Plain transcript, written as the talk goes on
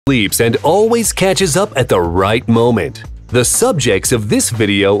sleeps and always catches up at the right moment. The subjects of this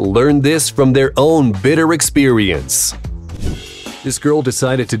video learned this from their own bitter experience. This girl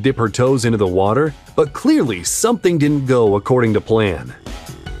decided to dip her toes into the water, but clearly something didn't go according to plan.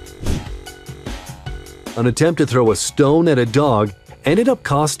 An attempt to throw a stone at a dog ended up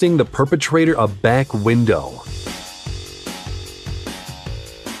costing the perpetrator a back window.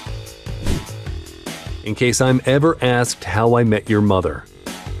 In case I'm ever asked how I met your mother.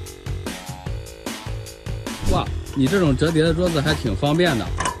 哇，你这种折叠的桌子还挺方便的。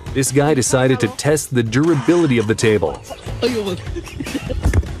 This guy decided to test the durability of the table. 哎呦我！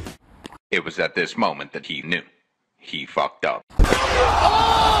 It was at this moment that he knew. He fucked up.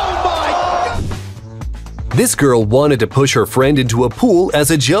 This girl wanted to push her friend into a pool as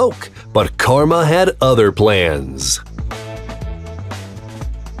a joke, but Karma had other plans.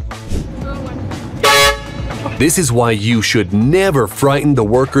 This is why you should never frighten the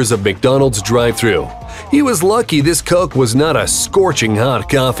workers of McDonald's drive-thru. He was lucky this Coke was not a scorching hot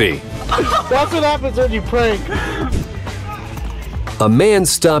coffee. That's what happens when you prank. A man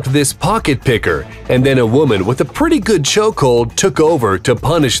stopped this pocket picker, and then a woman with a pretty good chokehold took over to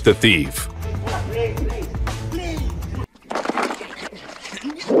punish the thief.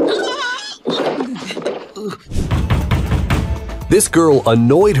 This girl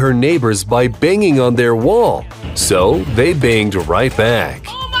annoyed her neighbors by banging on their wall, so they banged right back.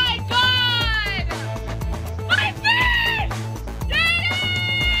 Oh my God! My fish! Dad!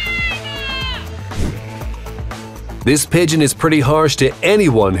 This pigeon is pretty harsh to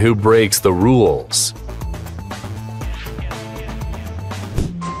anyone who breaks the rules.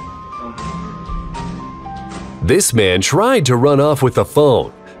 This man tried to run off with the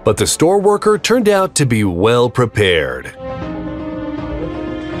phone, but the store worker turned out to be well prepared.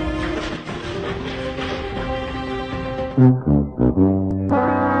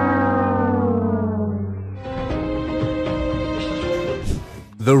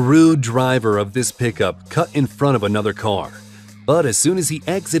 The rude driver of this pickup cut in front of another car, but as soon as he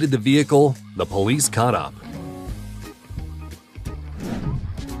exited the vehicle, the police caught up.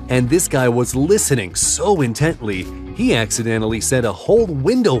 And this guy was listening so intently, he accidentally sent a whole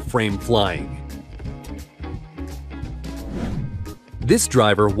window frame flying. This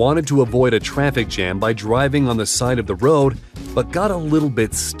driver wanted to avoid a traffic jam by driving on the side of the road, but got a little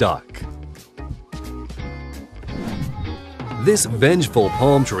bit stuck. This vengeful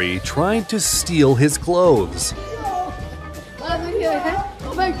palm tree tried to steal his clothes.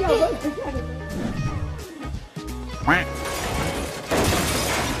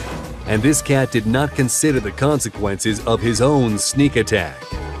 And this cat did not consider the consequences of his own sneak attack.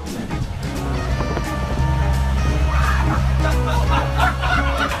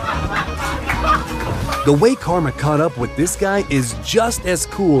 The way Karma caught up with this guy is just as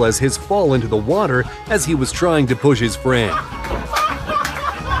cool as his fall into the water as he was trying to push his friend.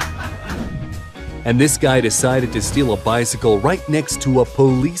 And this guy decided to steal a bicycle right next to a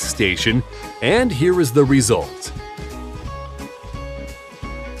police station, and here is the result.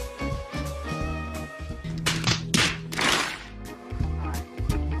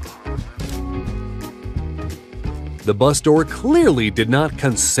 The bus store clearly did not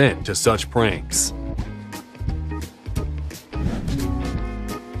consent to such pranks.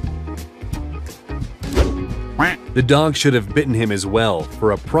 The dog should have bitten him as well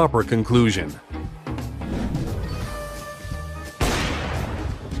for a proper conclusion.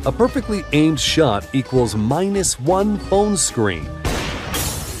 A perfectly aimed shot equals -1 phone screen.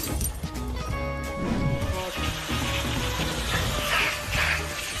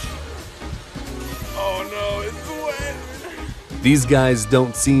 Oh no, it's wet. These guys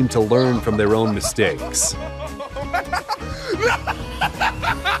don't seem to learn from their own mistakes.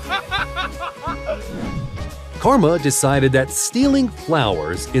 Karma decided that stealing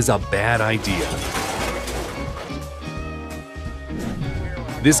flowers is a bad idea.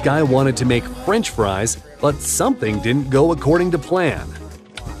 This guy wanted to make French fries, but something didn't go according to plan.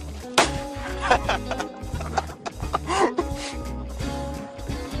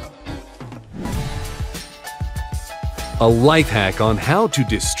 A life hack on how to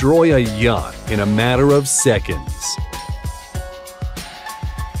destroy a yacht in a matter of seconds.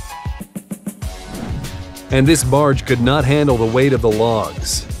 And this barge could not handle the weight of the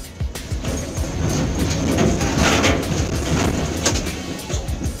logs.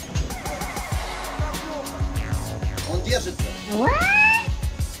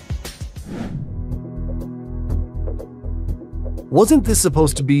 Wasn't this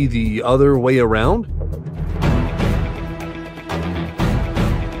supposed to be the other way around?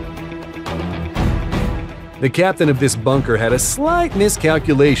 The captain of this bunker had a slight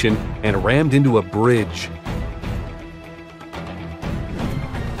miscalculation and rammed into a bridge.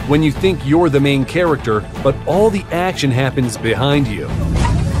 When you think you're the main character, but all the action happens behind you.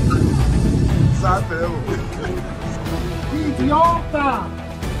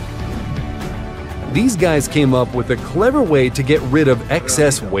 These guys came up with a clever way to get rid of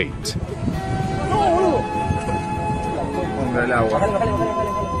excess weight.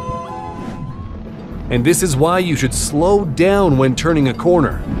 And this is why you should slow down when turning a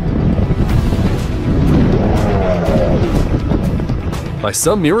corner. By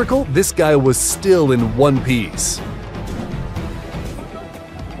some miracle, this guy was still in one piece.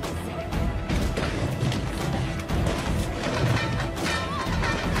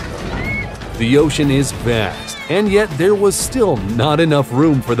 The ocean is vast, and yet there was still not enough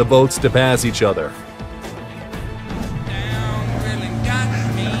room for the boats to pass each other.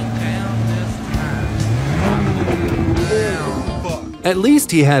 At least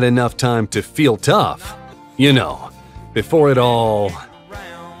he had enough time to feel tough, you know, before it all...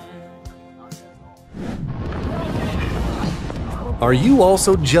 Are you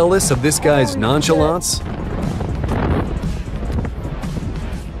also jealous of this guy's nonchalance?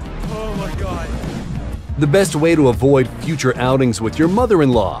 Oh my god. The best way to avoid future outings with your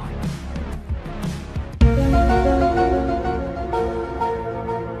mother-in-law.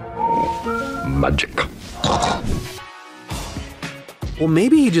 Magic. Well,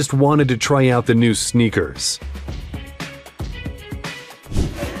 maybe he just wanted to try out the new sneakers.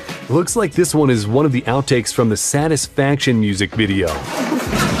 Looks like this one is one of the outtakes from the Satisfaction music video.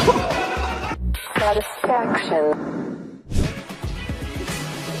 Satisfaction.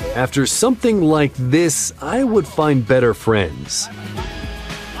 After something like this, I would find better friends.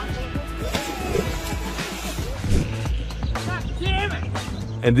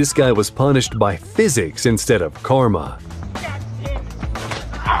 And this guy was punished by physics instead of karma.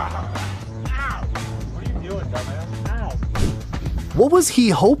 What was he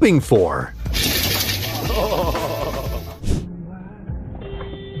hoping for?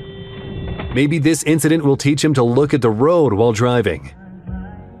 Maybe this incident will teach him to look at the road while driving.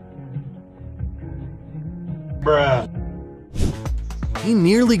 Bruh. He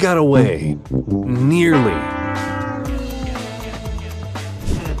nearly got away. Nearly.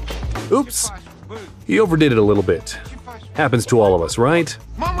 Oops. He overdid it a little bit. Happens to all of us, right?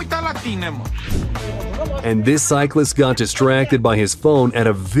 And this cyclist got distracted by his phone at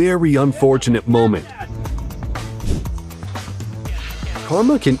a very unfortunate moment.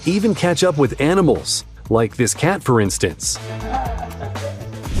 Karma can even catch up with animals, like this cat for instance.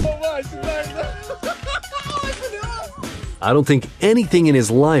 I don't think anything in his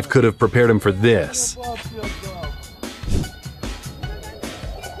life could have prepared him for this.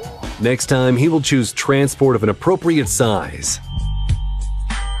 Next time, he will choose transport of an appropriate size.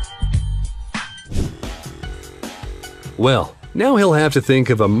 Well, now he'll have to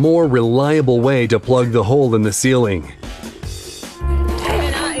think of a more reliable way to plug the hole in the ceiling.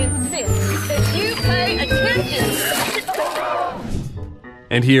 And I insist that you pay attention.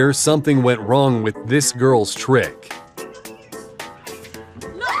 And here, something went wrong with this girl's trick.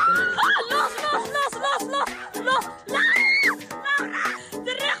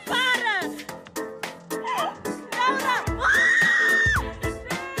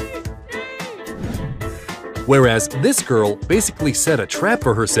 Whereas this girl basically set a trap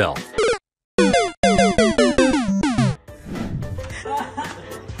for herself.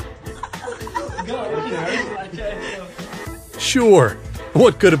 Sure,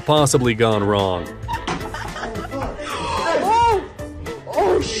 what could have possibly gone wrong?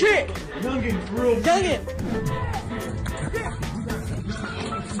 Oh shit! Dang it!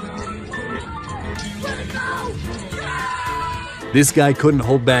 This guy couldn't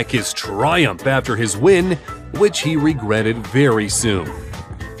hold back his triumph after his win, which he regretted very soon.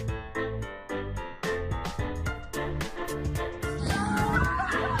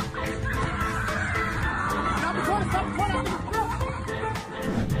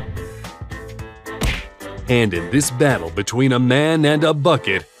 And in this battle between a man and a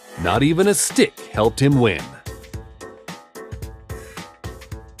bucket, not even a stick helped him win.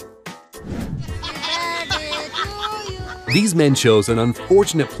 These men chose an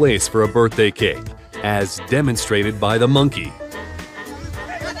unfortunate place for a birthday cake, as demonstrated by the monkey.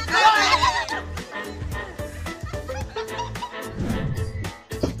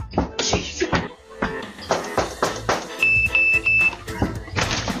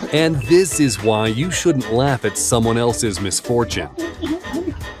 And this is why you shouldn't laugh at someone else's misfortune.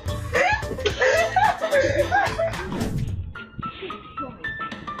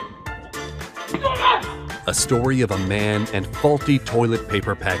 a story of a man and faulty toilet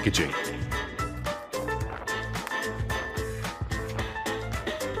paper packaging.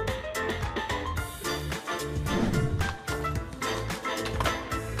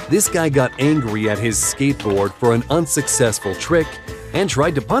 This guy got angry at his skateboard for an unsuccessful trick and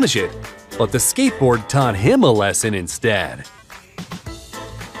tried to punish it, but the skateboard taught him a lesson instead.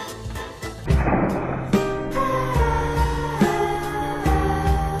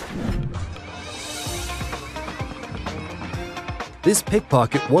 This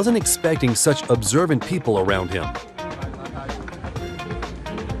pickpocket wasn't expecting such observant people around him.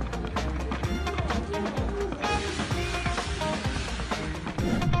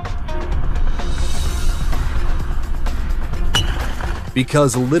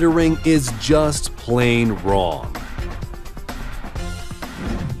 Because littering is just plain wrong.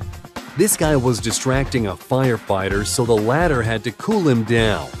 This guy was distracting a firefighter, so the latter had to cool him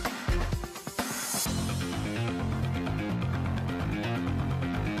down.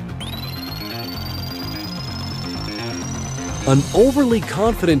 An overly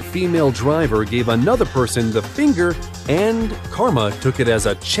confident female driver gave another person the finger, and Karma took it as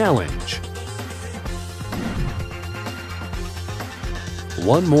a challenge.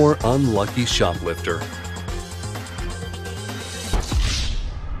 One more unlucky shoplifter.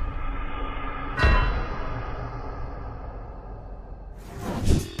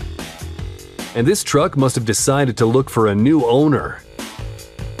 And this truck must have decided to look for a new owner.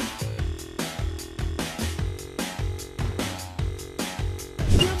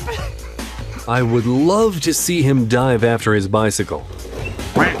 I would love to see him dive after his bicycle.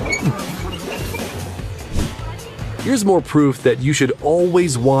 Here's more proof that you should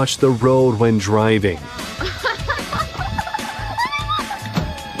always watch the road when driving.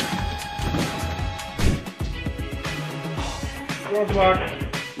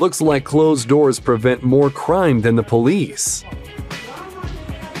 Looks like closed doors prevent more crime than the police.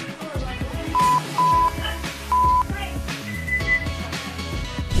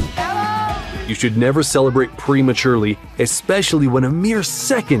 You should never celebrate prematurely, especially when a mere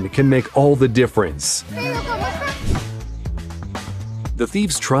second can make all the difference. The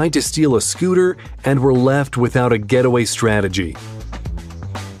thieves tried to steal a scooter and were left without a getaway strategy.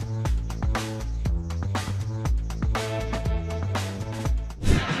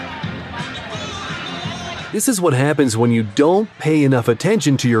 This is what happens when you don't pay enough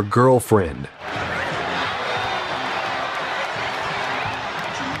attention to your girlfriend.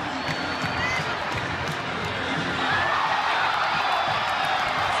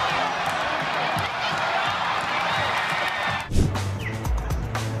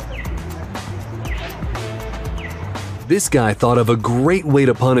 This guy thought of a great way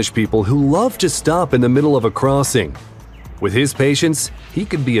to punish people who love to stop in the middle of a crossing. With his patience, he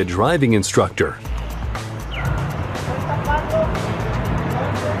could be a driving instructor.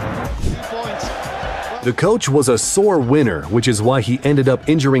 The coach was a sore winner, which is why he ended up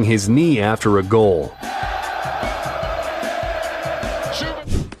injuring his knee after a goal.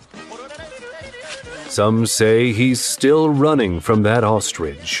 Some say he's still running from that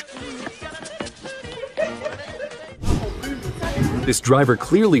ostrich. This driver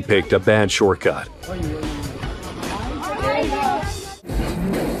clearly picked a bad shortcut.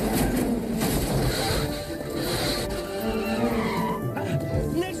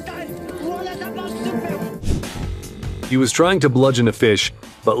 He was trying to bludgeon a fish,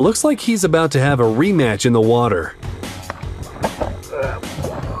 but looks like he's about to have a rematch in the water.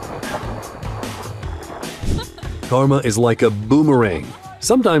 Karma is like a boomerang,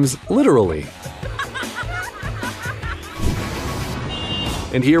 sometimes literally.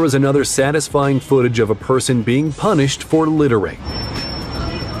 And here is another satisfying footage of a person being punished for littering.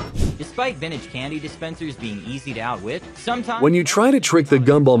 Despite vintage candy dispensers being easy to outwit, sometimes when you try to trick the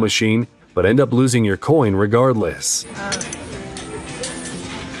gumball machine, but end up losing your coin regardless.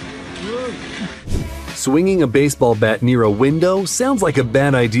 Swinging a baseball bat near a window sounds like a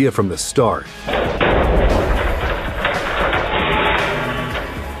bad idea from the start.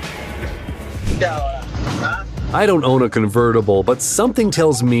 I don't own a convertible, but something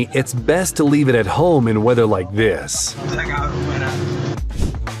tells me it's best to leave it at home in weather like this.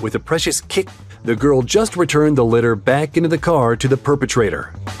 With a precious kick, the girl just returned the litter back into the car to the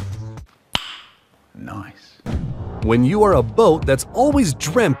perpetrator. Nice. When you are a boat that's always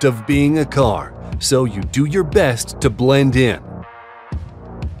dreamt of being a car, so you do your best to blend in.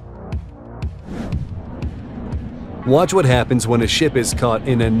 Watch what happens when a ship is caught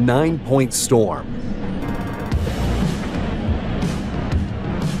in a 9-point storm.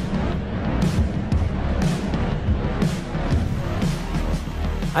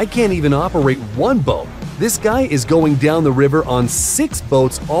 I can't even operate one boat. This guy is going down the river on 6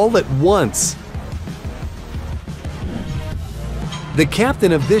 boats all at once. The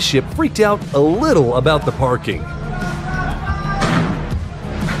captain of this ship freaked out a little about the parking.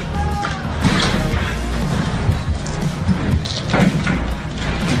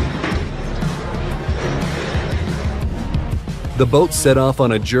 The boat set off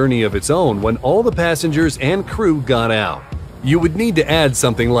on a journey of its own when all the passengers and crew got out. You would need to add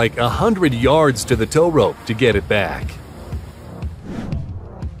something like 100 yards to the tow rope to get it back.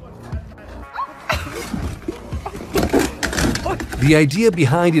 The idea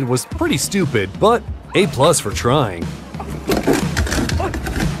behind it was pretty stupid, but A+ for trying.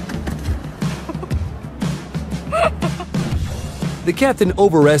 The captain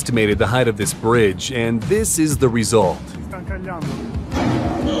overestimated the height of this bridge, and this is the result.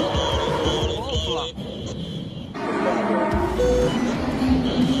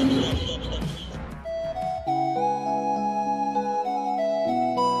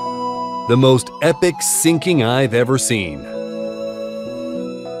 The most epic sinking I've ever seen.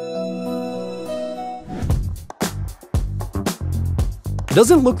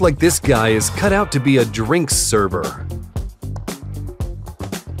 Doesn't look like this guy is cut out to be a drinks server.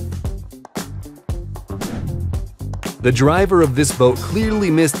 The driver of this boat clearly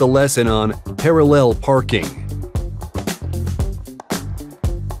missed the lesson on parallel parking.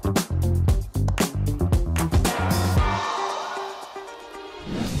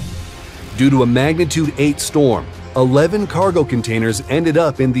 Due to a magnitude 8 storm, 11 cargo containers ended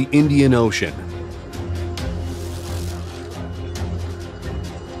up in the Indian Ocean.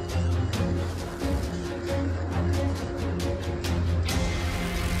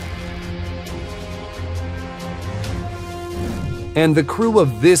 And the crew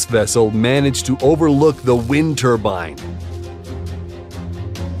of this vessel managed to overlook the wind turbine.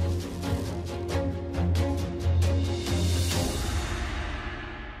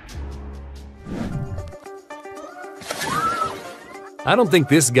 I don't think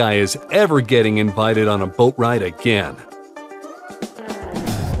this guy is ever getting invited on a boat ride again.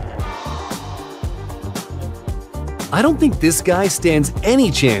 I don't think this guy stands any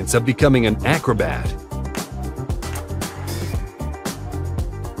chance of becoming an acrobat.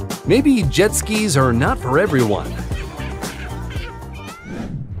 Maybe jet skis are not for everyone.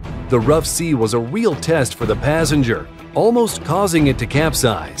 The rough sea was a real test for the passenger, almost causing it to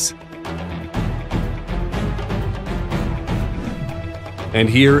capsize. And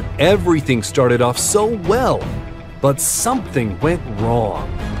here, everything started off so well, but something went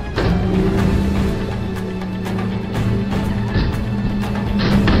wrong.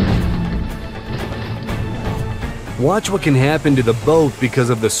 Watch what can happen to the boat because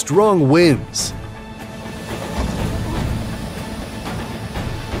of the strong winds.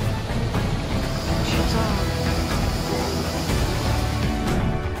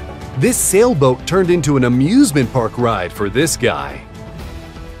 This sailboat turned into an amusement park ride for this guy.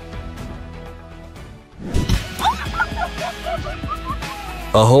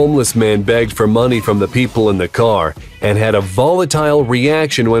 A homeless man begged for money from the people in the car and had a volatile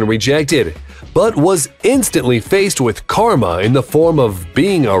reaction when rejected, but was instantly faced with karma in the form of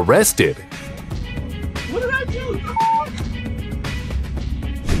being arrested. What did I do?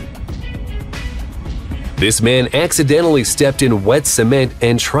 This man accidentally stepped in wet cement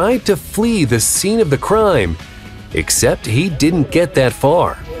and tried to flee the scene of the crime, except he didn't get that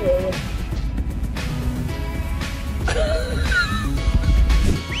far.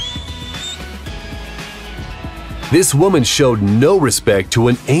 This woman showed no respect to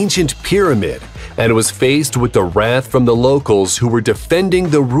an ancient pyramid and was faced with the wrath from the locals who were defending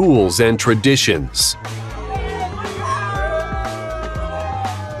the rules and traditions.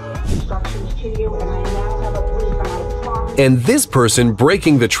 And this person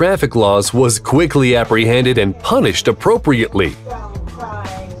breaking the traffic laws was quickly apprehended and punished appropriately.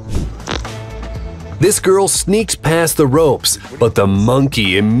 This girl sneaked past the ropes, but the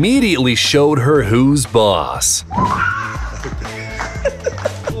monkey immediately showed her who's boss.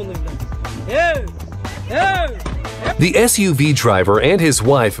 The SUV driver and his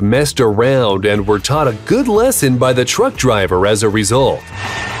wife messed around and were taught a good lesson by the truck driver as a result.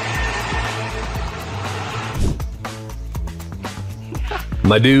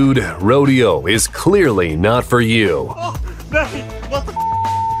 My dude, rodeo is clearly not for you. What the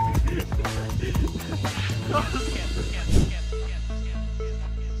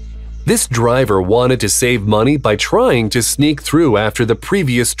This driver wanted to save money by trying to sneak through after the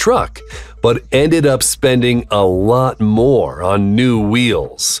previous truck, but ended up spending a lot more on new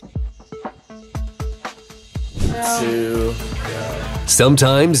wheels.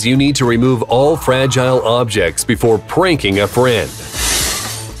 Sometimes you need to remove all fragile objects before pranking a friend.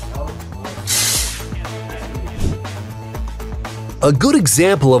 A good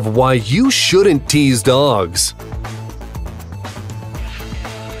example of why you shouldn't tease dogs.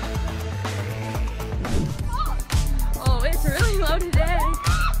 Oh, it's really low today.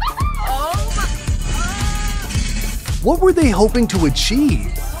 Oh my. What were they hoping to achieve?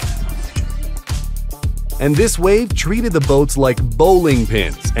 And this wave treated the boats like bowling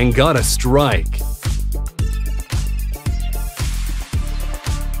pins and got a strike.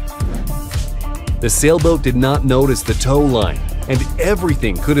 The sailboat did not notice the tow line, and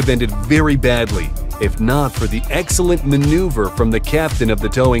everything could have ended very badly if not for the excellent maneuver from the captain of the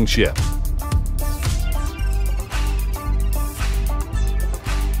towing ship.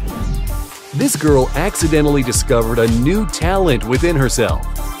 This girl accidentally discovered a new talent within herself.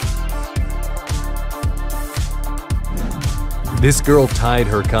 This girl tied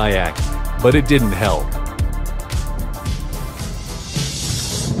her kayak, but it didn't help.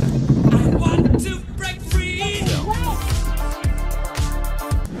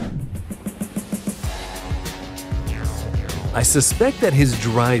 I suspect that his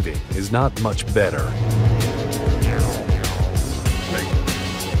driving is not much better.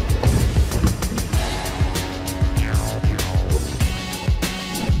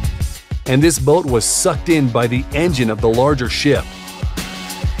 And this boat was sucked in by the engine of the larger ship.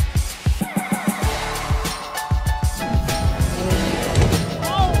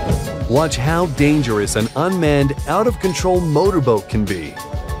 Watch how dangerous an unmanned, out-of-control motorboat can be.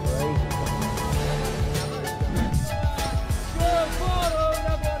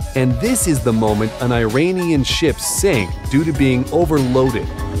 And this is the moment an Iranian ship sank due to being overloaded.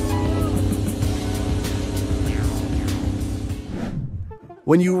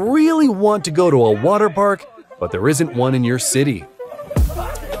 When you really want to go to a water park, but there isn't one in your city.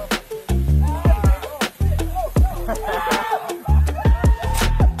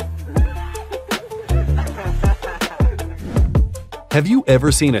 Have you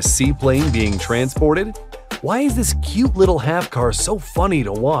ever seen a seaplane being transported? Why is this cute little half-car so funny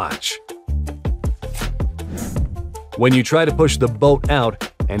to watch? When you try to push the boat out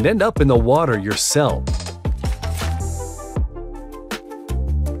and end up in the water yourself.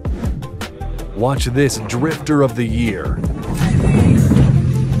 Watch this drifter of the year.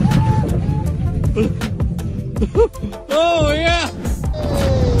 Oh, yeah!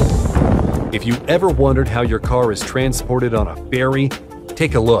 If you ever wondered how your car is transported on a ferry,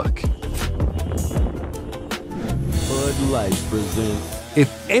 take a look. Bud Light presents. If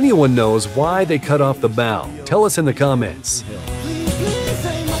anyone knows why they cut off the bow, tell us in the comments.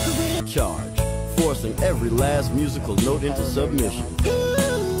 Charge, forcing every last musical note into submission.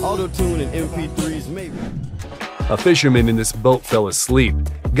 Auto-tune and MP3s maybe. A fisherman in this boat fell asleep,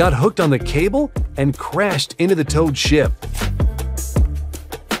 got hooked on the cable, and crashed into the towed ship.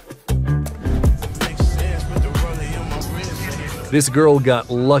 This girl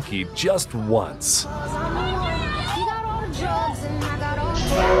got lucky just once.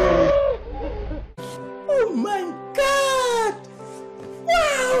 Oh my God!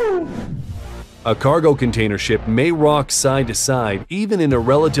 Wow! A cargo container ship may rock side to side even in a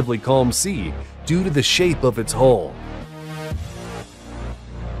relatively calm sea due to the shape of its hull.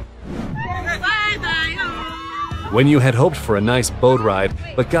 When you had hoped for a nice boat ride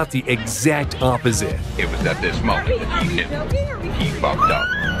but got the exact opposite. It was at this moment that he knew he fucked up.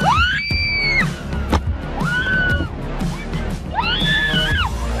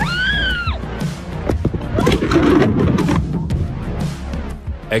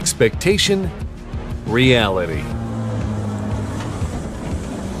 Expectation, reality.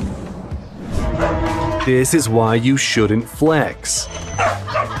 This is why you shouldn't flex.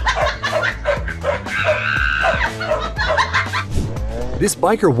 This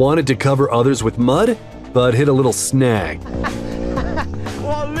biker wanted to cover others with mud, but hit a little snag.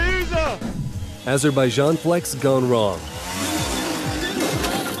 Azerbaijan flex gone wrong.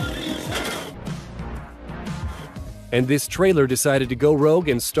 And this trailer decided to go rogue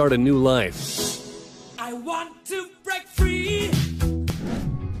and start a new life. I want to break free!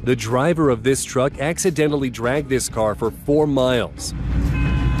 The driver of this truck accidentally dragged this car for 4 miles.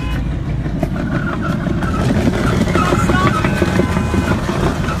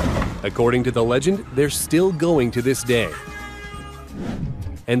 According to the legend, they're still going to this day.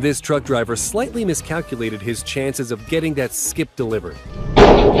 And this truck driver slightly miscalculated his chances of getting that skip delivered.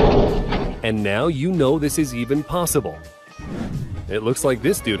 And now you know this is even possible. It looks like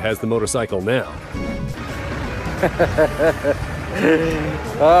this dude has the motorcycle now.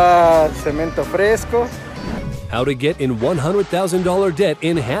 Cemento fresco. How to get in $100,000 debt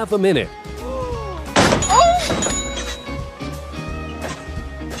in half a minute.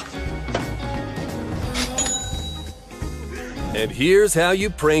 And here's how you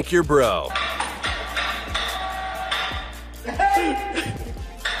prank your bro.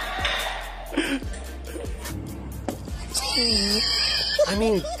 I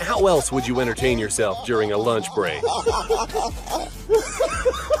mean, how else would you entertain yourself during a lunch break?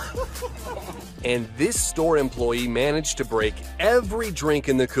 And this store employee managed to break every drink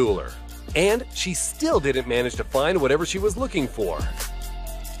in the cooler. And she still didn't manage to find whatever she was looking for.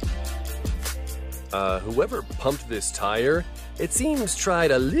 Whoever pumped this tire, it seems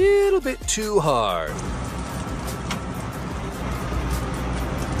tried a little bit too hard.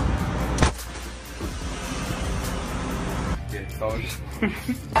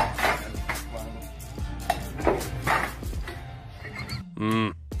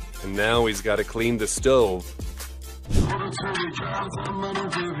 And now he's got to clean the stove.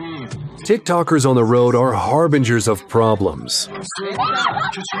 TikTokers on the road are harbingers of problems.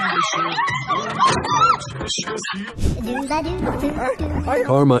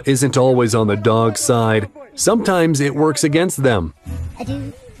 Karma isn't always on the dog's side. Sometimes it works against them.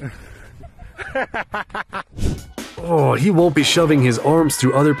 Oh, he won't be shoving his arms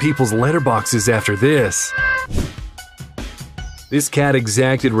through other people's letterboxes after this. This cat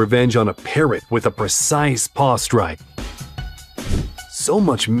exacted revenge on a parrot with a precise paw strike. So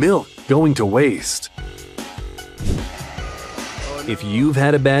much milk going to waste. If you've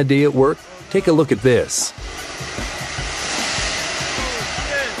had a bad day at work, take a look at this.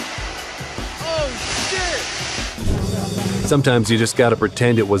 Sometimes you just gotta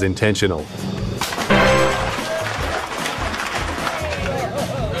pretend it was intentional.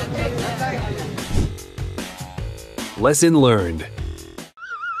 Lesson learned.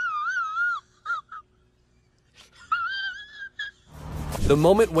 The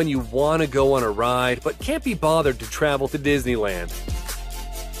moment when you want to go on a ride but can't be bothered to travel to Disneyland.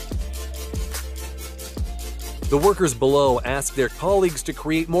 The workers below asked their colleagues to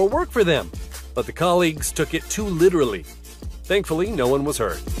create more work for them, but the colleagues took it too literally. Thankfully, no one was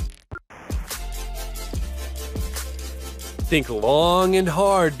hurt. Think long and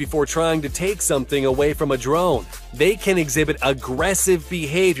hard before trying to take something away from a drone. They can exhibit aggressive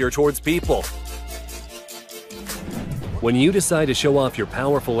behavior towards people. When you decide to show off your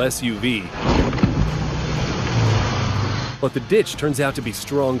powerful SUV, but the ditch turns out to be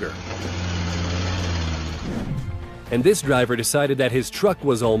stronger. And this driver decided that his truck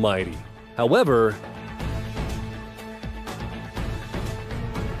was almighty. However,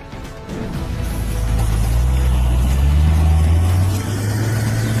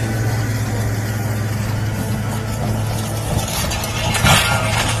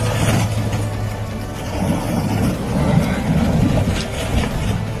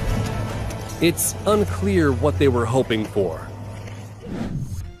 it's unclear what they were hoping for.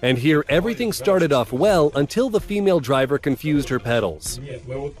 And here everything started off well until the female driver confused her pedals.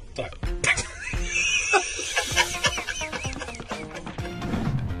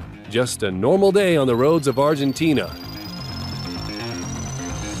 Just a normal day on the roads of Argentina.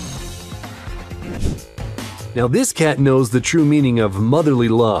 Now this cat knows the true meaning of motherly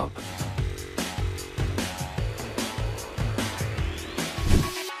love.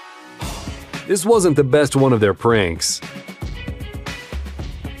 This wasn't the best one of their pranks.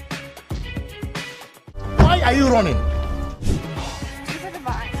 Why are you running?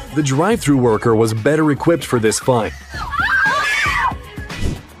 The drive-thru worker was better equipped for this fight.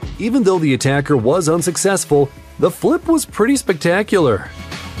 Even though the attacker was unsuccessful, the flip was pretty spectacular.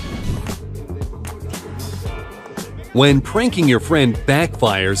 When pranking your friend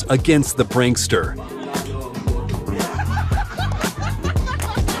backfires against the prankster.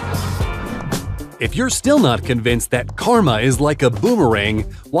 If you're still not convinced that karma is like a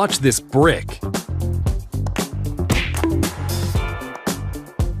boomerang, watch this brick.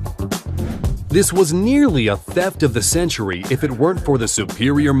 This was nearly a theft of the century if it weren't for the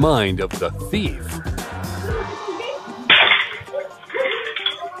superior mind of the thief.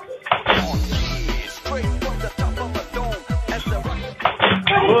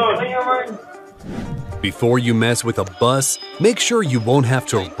 Before you mess with a bus, make sure you won't have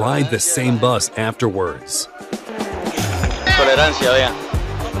to ride the same bus afterwards. Tolerancia, vean.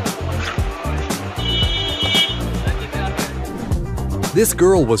 This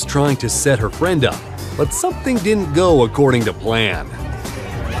girl was trying to set her friend up, but something didn't go according to plan.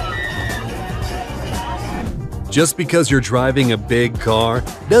 Just because you're driving a big car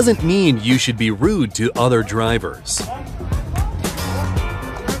doesn't mean you should be rude to other drivers.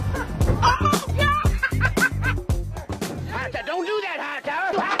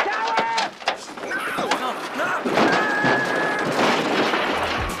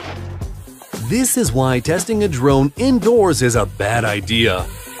 This is why testing a drone indoors is a bad idea.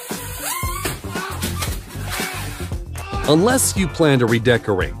 Unless you plan to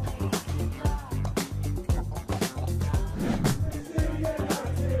redecorate.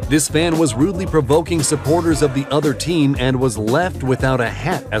 This fan was rudely provoking supporters of the other team and was left without a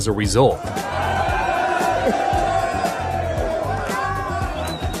hat as a result.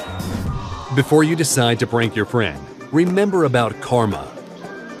 Before you decide to prank your friend, remember about karma.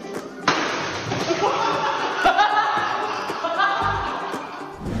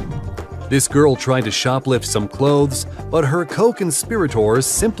 This girl tried to shoplift some clothes, but her co-conspirators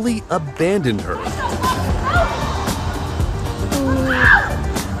simply abandoned her.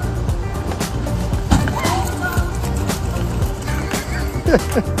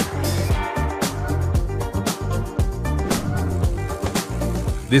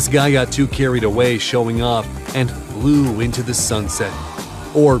 This guy got too carried away showing off and flew into the sunset,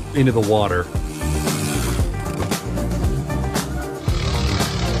 or into the water.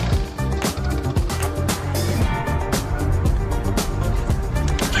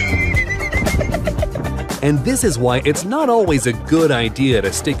 And this is why it's not always a good idea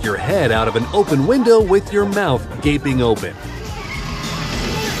to stick your head out of an open window with your mouth gaping open.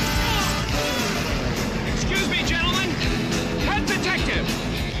 Excuse me, gentlemen. Head detective.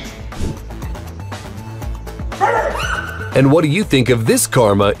 And what do you think of this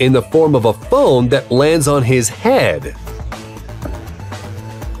karma in the form of a phone that lands on his head?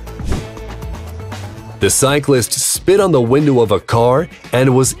 The cyclist spit on the window of a car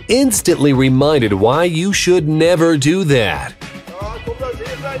and was instantly reminded why you should never do that.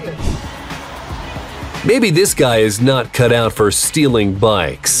 Maybe this guy is not cut out for stealing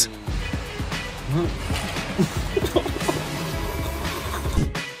bikes.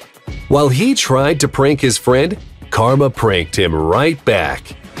 While he tried to prank his friend, karma pranked him right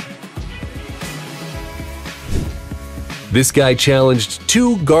back. This guy challenged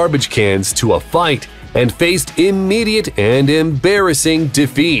 2 garbage cans to a fight and faced immediate and embarrassing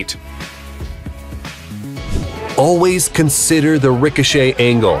defeat. Always consider the ricochet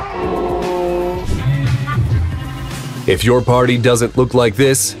angle. If your party doesn't look like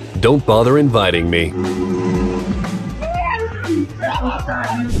this, don't bother inviting me.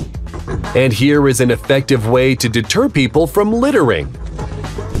 And here is an effective way to deter people from littering.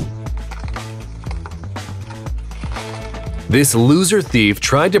 This loser thief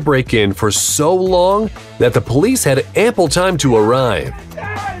tried to break in for so long that the police had ample time to arrive.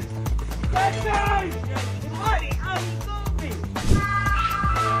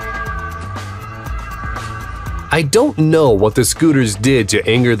 I don't know what the scooters did to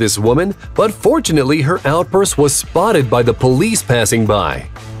anger this woman, but fortunately her outburst was spotted by the police passing by.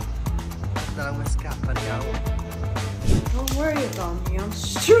 Don't worry about me, I'm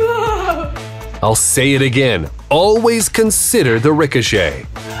strong. I'll say it again, always consider the ricochet.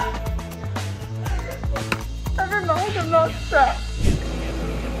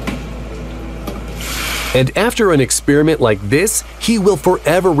 And after an experiment like this, he will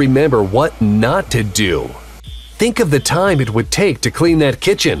forever remember what not to do. Think of the time it would take to clean that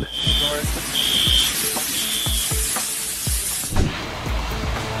kitchen.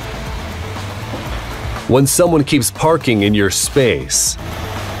 When someone keeps parking in your space.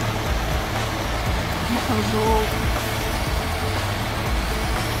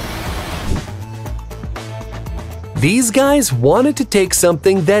 These guys wanted to take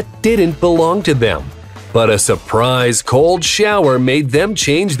something that didn't belong to them, but a surprise cold shower made them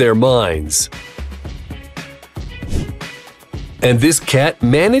change their minds. And this cat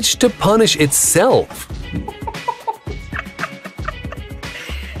managed to punish itself.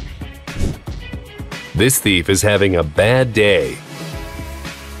 This thief is having a bad day.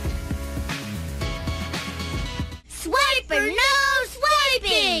 Swiper, no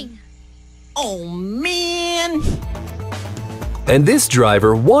swiping! Oh, man. And this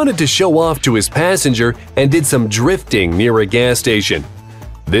driver wanted to show off to his passenger and did some drifting near a gas station.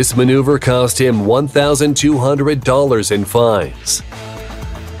 This maneuver cost him $1,200 in fines.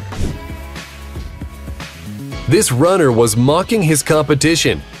 This runner was mocking his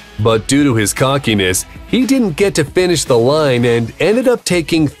competition, but due to his cockiness, he didn't get to finish the line and ended up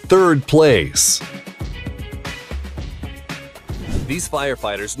taking 3rd place. These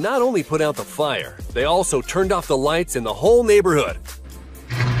firefighters not only put out the fire, they also turned off the lights in the whole neighborhood.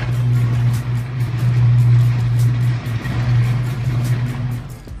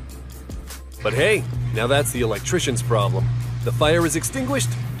 But hey, now that's the electrician's problem. The fire is extinguished,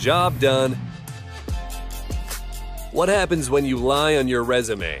 job done. What happens when you lie on your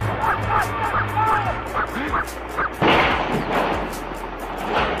resume?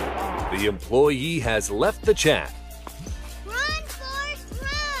 The employee has left the chat. Run, Forrest,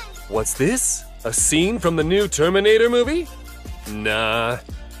 run! What's this? A scene from the new Terminator movie? Nah.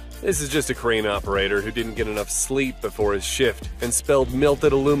 This is just a crane operator who didn't get enough sleep before his shift and spilled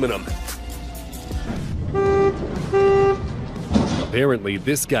melted aluminum. Apparently,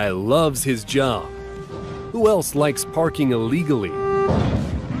 this guy loves his job. Who else likes parking illegally?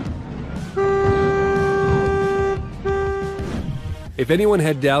 If anyone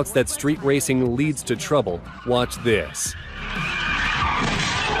had doubts that street racing leads to trouble, watch this.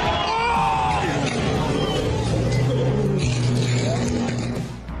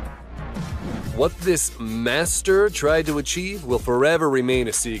 What this master tried to achieve will forever remain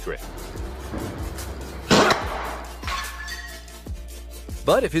a secret.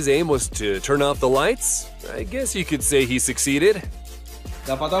 But if his aim was to turn off the lights, I guess you could say he succeeded.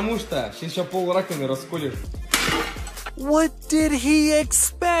 Да потому что сейчас пол раковины расколешь. What did he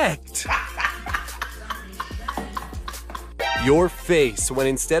expect? Your face when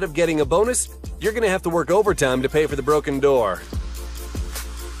instead of getting a bonus, you're gonna have to work overtime to pay for the broken door.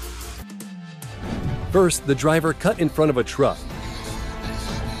 First, the driver cut in front of a truck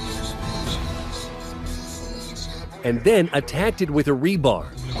and then attacked it with a rebar.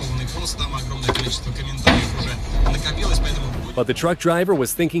 But the truck driver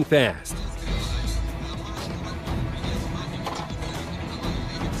was thinking fast.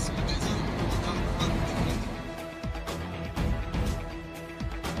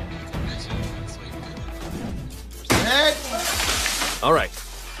 All right,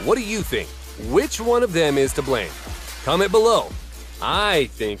 what do you think? Which one of them is to blame? Comment below. I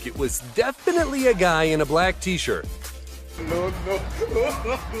think it was definitely a guy in a black t-shirt. No.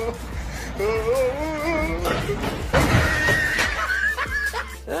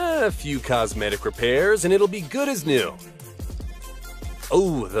 A few cosmetic repairs and it'll be good as new.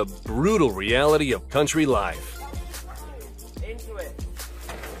 Oh, the brutal reality of country life. Into it.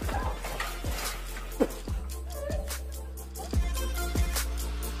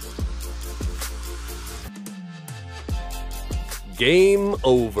 Game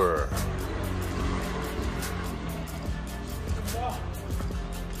over.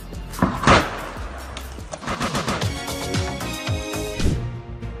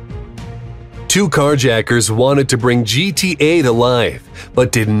 Two carjackers wanted to bring GTA to life,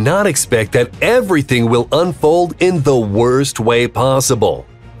 but did not expect that everything will unfold in the worst way possible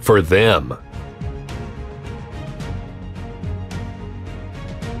for them.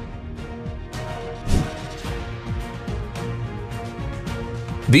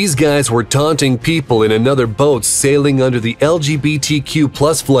 These guys were taunting people in another boat sailing under the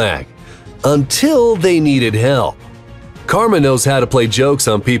LGBTQ+ flag until they needed help. Karma knows how to play jokes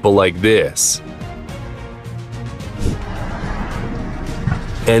on people like this.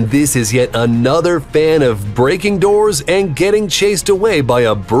 And this is yet another fan of breaking doors and getting chased away by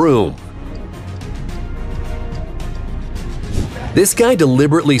a broom. This guy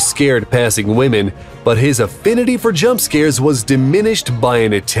deliberately scared passing women, but his affinity for jump scares was diminished by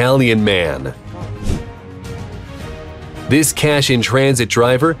an Italian man. This cash-in-transit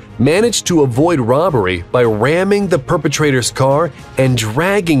driver managed to avoid robbery by ramming the perpetrator's car and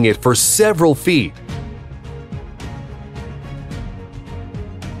dragging it for several feet.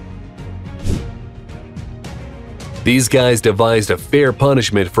 These guys devised a fair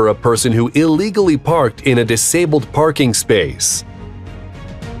punishment for a person who illegally parked in a disabled parking space.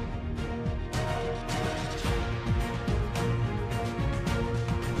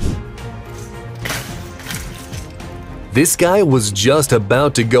 This guy was just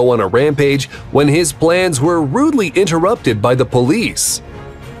about to go on a rampage when his plans were rudely interrupted by the police.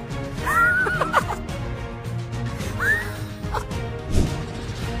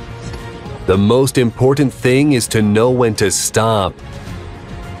 The most important thing is to know when to stop.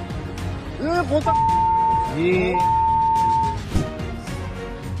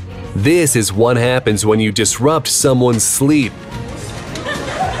 This is what happens when you disrupt someone's sleep.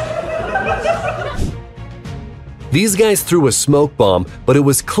 These guys threw a smoke bomb, but it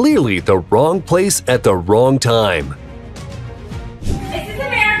was clearly the wrong place at the wrong time. This is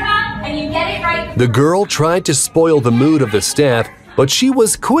America, and you get it right. The girl tried to spoil the mood of the staff, but she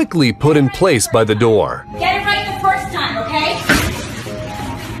was quickly put in place by the door. Get it right the first time, okay?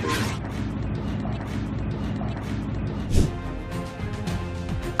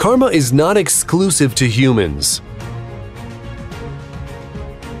 Karma is not exclusive to humans.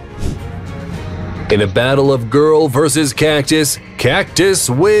 In a battle of girl versus cactus, cactus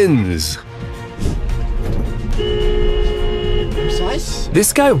wins. Precise?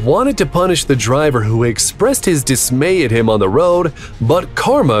 This guy wanted to punish the driver who expressed his dismay at him on the road, but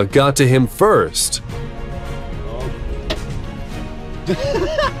karma got to him first.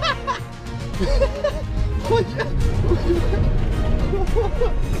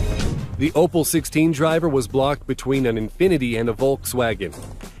 The Opel 16 driver was blocked between an Infiniti and a Volkswagen.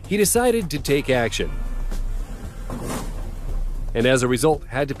 He decided to take action, and as a result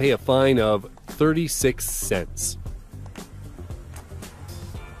had to pay a fine of 36 cents.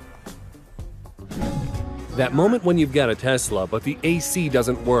 That moment when you've got a Tesla, but the AC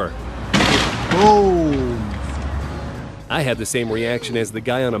doesn't work. Boom! I had the same reaction as the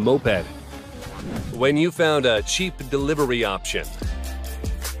guy on a moped when you found a cheap delivery option.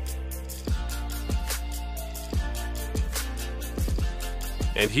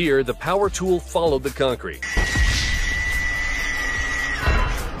 And here, the power tool followed the concrete.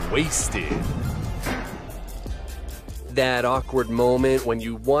 Wasted. That awkward moment when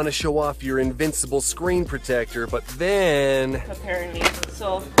you want to show off your invincible screen protector, but then... Apparently,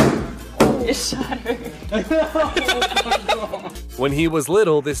 so it's shattered. When he was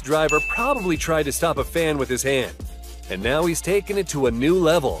little, this driver probably tried to stop a fan with his hand. And now he's taken it to a new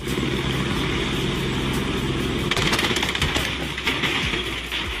level.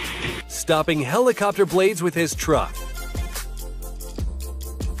 Stopping helicopter blades with his truck.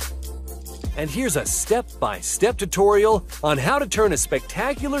 And here's a step-by-step tutorial on how to turn a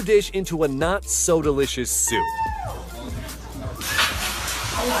spectacular dish into a not-so-delicious soup.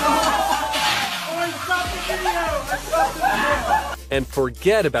 And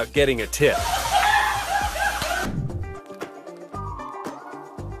forget about getting a tip.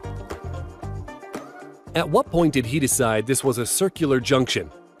 At what point did he decide this was a circular junction?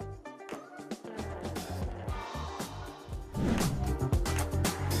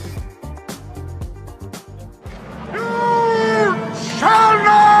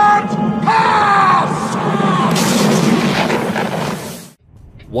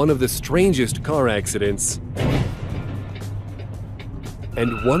 One of the strangest car accidents,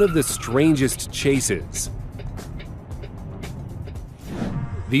 and one of the strangest chases.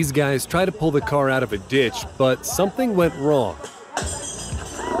 These guys try to pull the car out of a ditch, but something went wrong.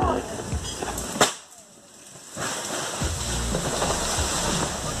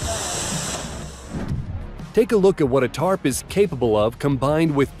 Take a look at what a tarp is capable of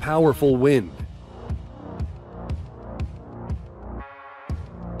combined with powerful wind.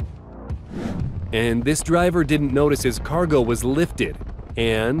 And this driver didn't notice his cargo was lifted,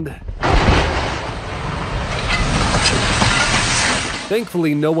 and...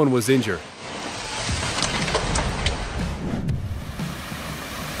 thankfully, no one was injured.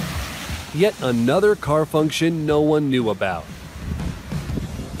 Yet another car function no one knew about.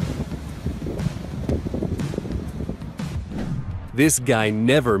 This guy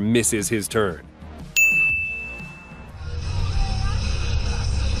never misses his turn.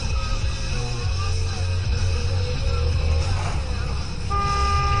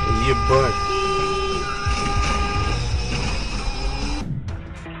 Your butt.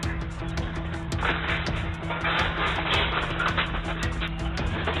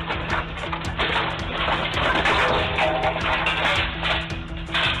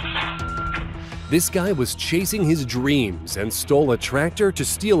 This guy was chasing his dreams and stole a tractor to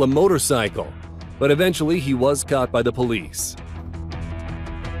steal a motorcycle, but eventually he was caught by the police.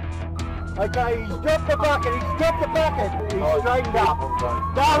 Okay, he's dropped the bucket, he's dropped the bucket. He's straightened up.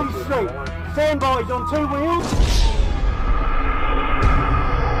 Now he's straight. Stand by, he's on two wheels.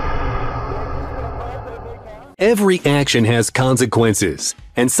 Every action has consequences,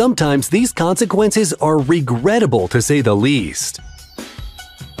 and sometimes these consequences are regrettable to say the least.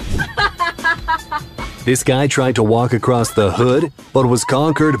 This guy tried to walk across the hood, but was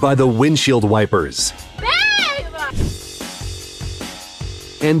conquered by the windshield wipers.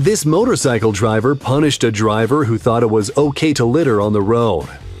 And this motorcycle driver punished a driver who thought it was okay to litter on the road.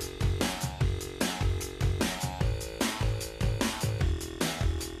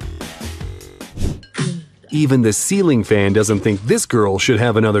 Even the ceiling fan doesn't think this girl should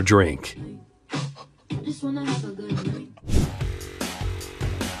have another drink.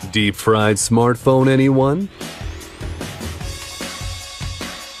 Deep-fried smartphone, anyone?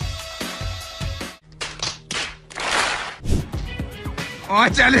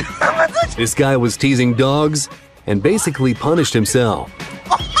 This guy was teasing dogs and basically punished himself.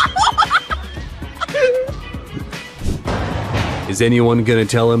 Is anyone gonna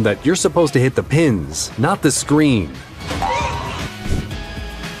tell him that you're supposed to hit the pins, not the screen?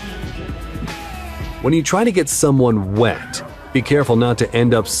 When you try to get someone wet, be careful not to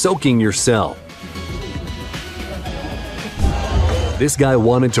end up soaking yourself. This guy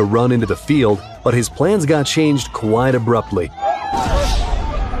wanted to run into the field, but his plans got changed quite abruptly.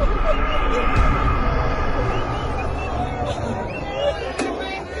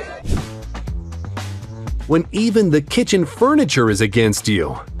 When even the kitchen furniture is against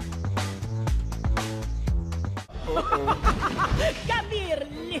you. Come here,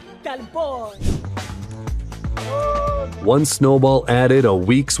 little boy. One snowball added a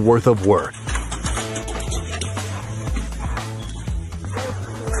week's worth of work.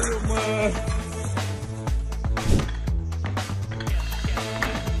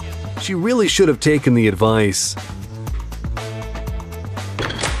 She really should have taken the advice.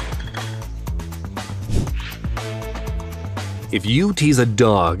 If you tease a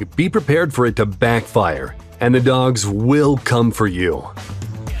dog, be prepared for it to backfire, and the dogs will come for you.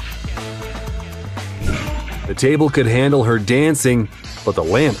 The table could handle her dancing, but the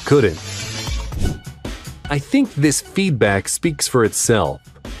lamp couldn't. I think this feedback speaks for itself.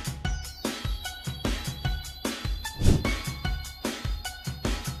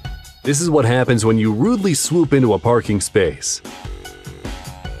 This is what happens when you rudely swoop into a parking space.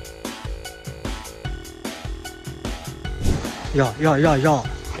 Yeah.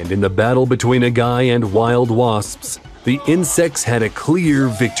 And in the battle between a guy and wild wasps, the insects had a clear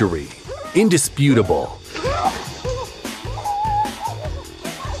victory. Indisputable.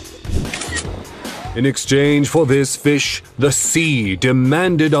 In exchange for this fish, the sea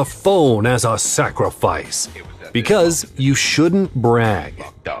demanded a phone as a sacrifice. Because you shouldn't brag.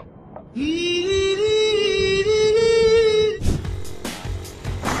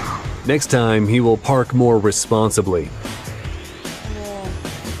 Next time, he will park more responsibly.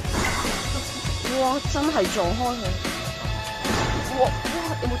 哇！真係撞開佢。哇！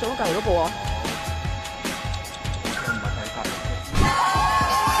有冇撞到隔離嗰部啊？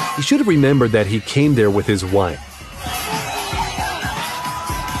 He should have remembered that he came there with his wife.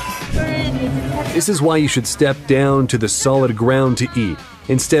 This is why you should step down to the solid ground to eat,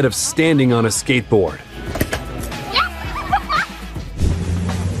 instead of standing on a skateboard.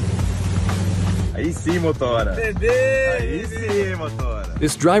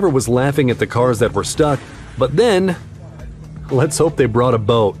 This driver was laughing at the cars that were stuck, but then, let's hope they brought a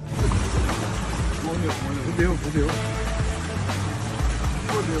boat.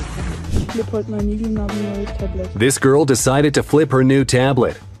 This girl decided to flip her new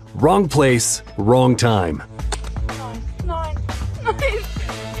tablet. Wrong place, wrong time.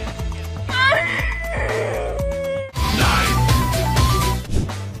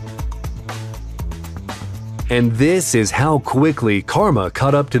 And this is how quickly karma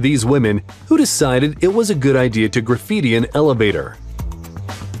caught up to these women who decided it was a good idea to graffiti an elevator.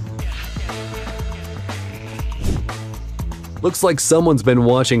 Looks like someone's been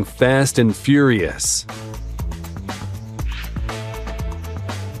watching Fast and Furious.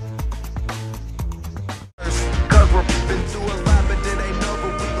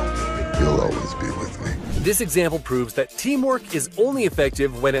 You'll always be with me. This example proves that teamwork is only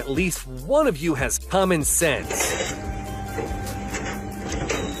effective when at least one of you has common sense.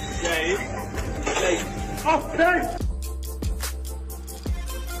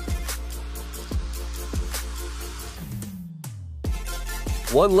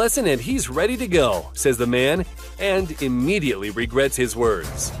 One lesson and he's ready to go, says the man, and immediately regrets his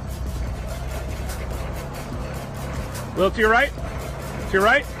words. Well, to your right. To your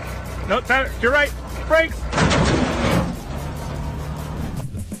right. No, to your right. Brakes.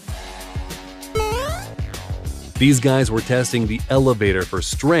 These guys were testing the elevator for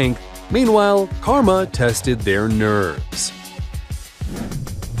strength. Meanwhile, karma tested their nerves.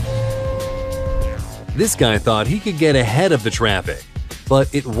 This guy thought he could get ahead of the traffic,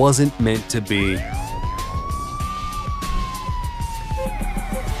 but it wasn't meant to be.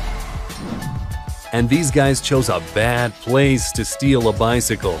 And these guys chose a bad place to steal a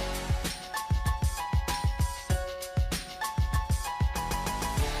bicycle.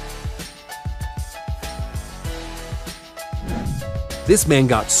 This man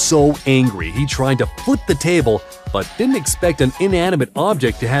got so angry he tried to flip the table, but didn't expect an inanimate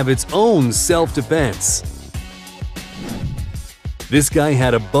object to have its own self-defense. This guy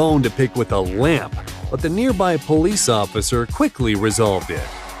had a bone to pick with a lamp, but the nearby police officer quickly resolved it.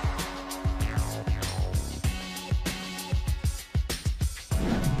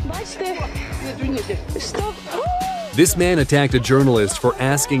 This man attacked a journalist for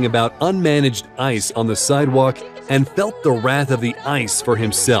asking about unmanaged ice on the sidewalk and felt the wrath of the ice for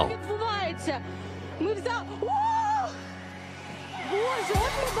himself.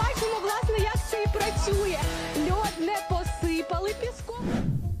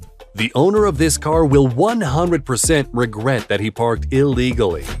 The owner of this car will 100% regret that he parked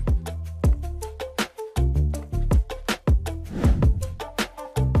illegally.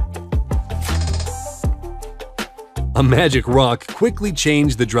 A magic rock quickly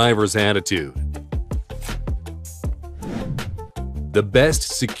changed the driver's attitude. The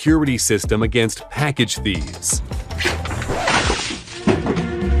best security system against package thieves.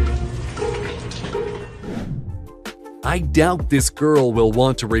 I doubt this girl will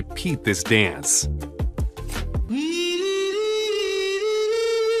want to repeat this dance.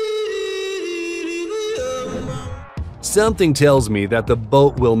 Something tells me that the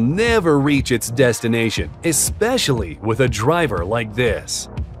boat will never reach its destination, especially with a driver like this.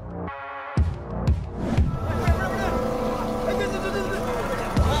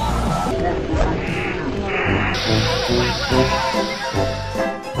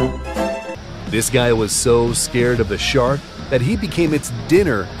 This guy was so scared of the shark that he became its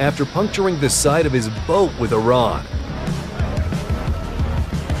dinner after puncturing the side of his boat with a rod.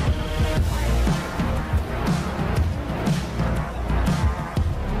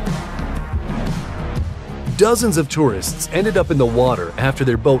 Dozens of tourists ended up in the water after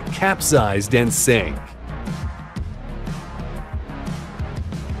their boat capsized and sank.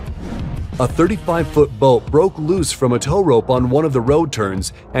 A 35-foot boat broke loose from a tow rope on one of the road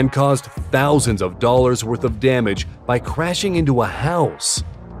turns and caused thousands of dollars worth of damage by crashing into a house.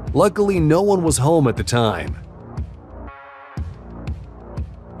 Luckily, no one was home at the time.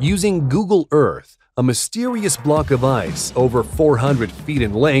 Using Google Earth, a mysterious block of ice over 400 feet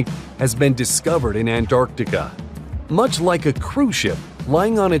in length has been discovered in Antarctica. Much like a cruise ship,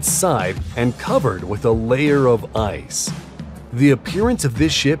 lying on its side and covered with a layer of ice. The appearance of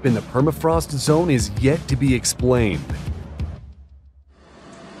this ship in the permafrost zone is yet to be explained.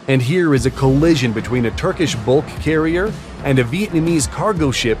 And here is a collision between a Turkish bulk carrier and a Vietnamese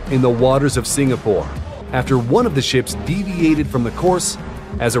cargo ship in the waters of Singapore, after one of the ships deviated from the course.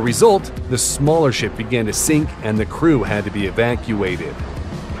 As a result, the smaller ship began to sink and the crew had to be evacuated.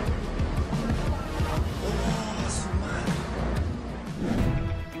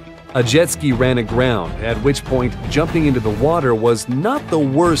 A jet ski ran aground, at which point jumping into the water was not the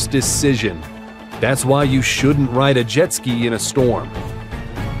worst decision. That's why you shouldn't ride a jet ski in a storm.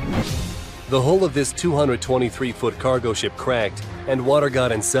 The hull of this 223-foot cargo ship cracked and water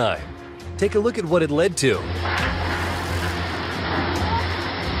got inside. Take a look at what it led to.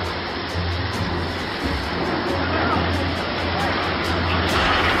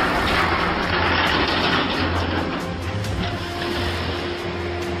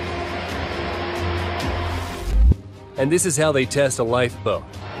 And this is how they test a lifeboat.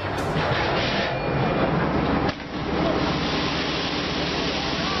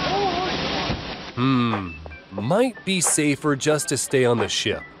 Might be safer just to stay on the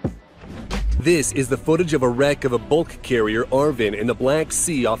ship. This is the footage of a wreck of a bulk carrier Arvin in the Black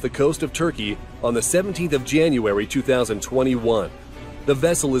Sea off the coast of Turkey on the 17th of January 2021. The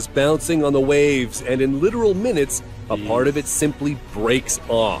vessel is bouncing on the waves, and in literal minutes, a part of it simply breaks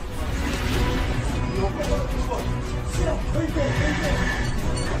off.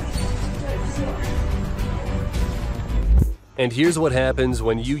 And here's what happens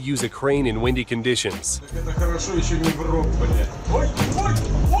when you use a crane in windy conditions.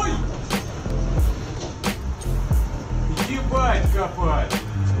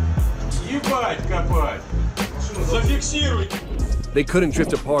 They couldn't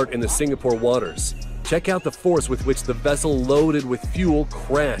drift apart in the Singapore waters. Check out the force with which the vessel loaded with fuel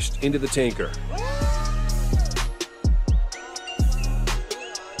crashed into the tanker.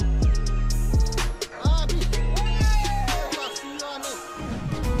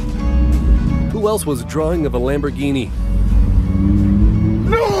 Who else was drawing of a Lamborghini?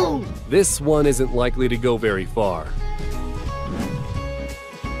 No! This one isn't likely to go very far.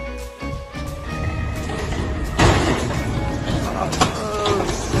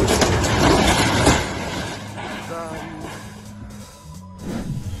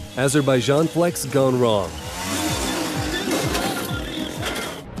 Azerbaijan flex gone wrong.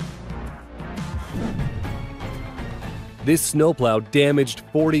 This snowplow damaged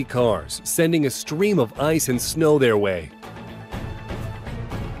 40 cars, sending a stream of ice and snow their way.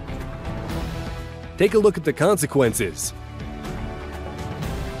 Take a look at the consequences.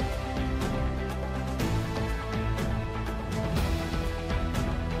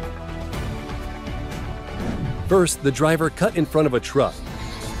 First, the driver cut in front of a truck,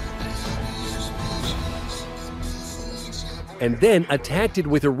 and then attacked it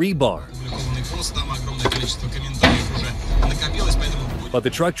with a rebar. But the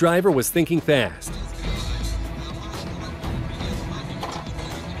truck driver was thinking fast.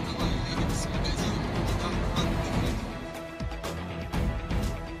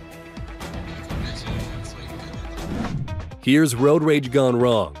 Here's road rage gone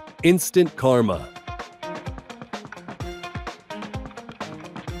wrong. Instant karma.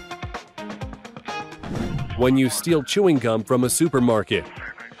 When you steal chewing gum from a supermarket.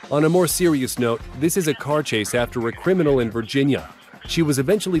 On a more serious note, this is a car chase after a criminal in Virginia. She was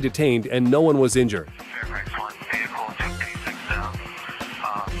eventually detained and no one was injured.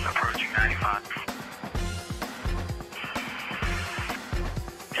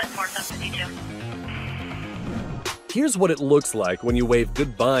 Here's what it looks like when you wave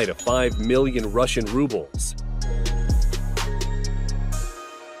goodbye to 5 million Russian rubles.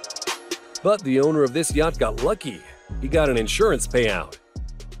 But the owner of this yacht got lucky. He got an insurance payout.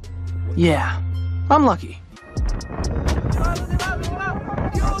 Yeah, I'm lucky.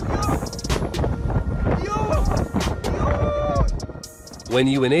 When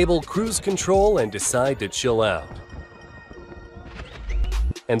you enable cruise control and decide to chill out.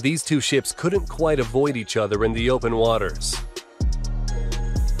 And these two ships couldn't quite avoid each other in the open waters.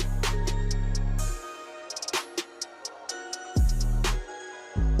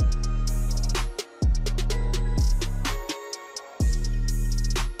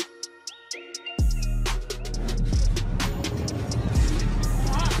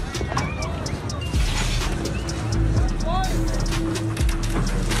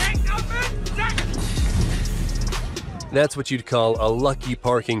 That's what you'd call a lucky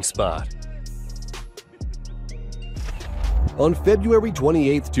parking spot. On February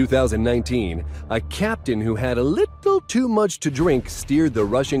 28, 2019, a captain who had a little too much to drink steered the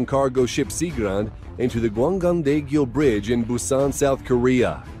Russian cargo ship Seagrand into the Gwangan-daegyo Bridge in Busan, South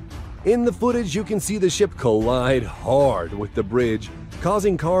Korea. In the footage, you can see the ship collide hard with the bridge,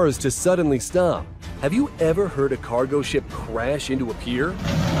 causing cars to suddenly stop. Have you ever heard a cargo ship crash into a pier?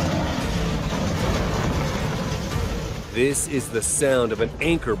 This is the sound of an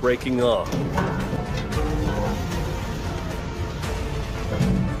anchor breaking off.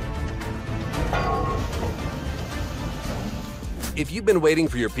 If you've been waiting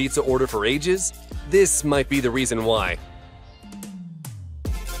for your pizza order for ages, this might be the reason why.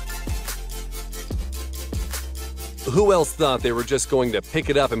 Who else thought they were just going to pick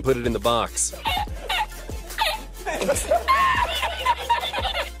it up and put it in the box?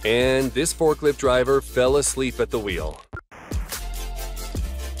 And this forklift driver fell asleep at the wheel.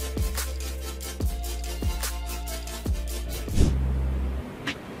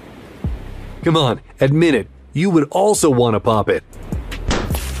 Come on, admit it. You would also want to pop it.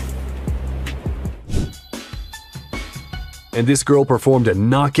 And this girl performed a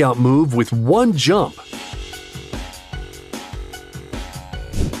knockout move with one jump.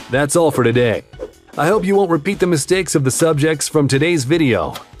 That's all for today. I hope you won't repeat the mistakes of the subjects from today's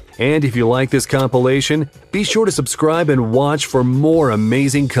video. And if you like this compilation, be sure to subscribe and watch for more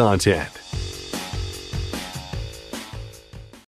amazing content.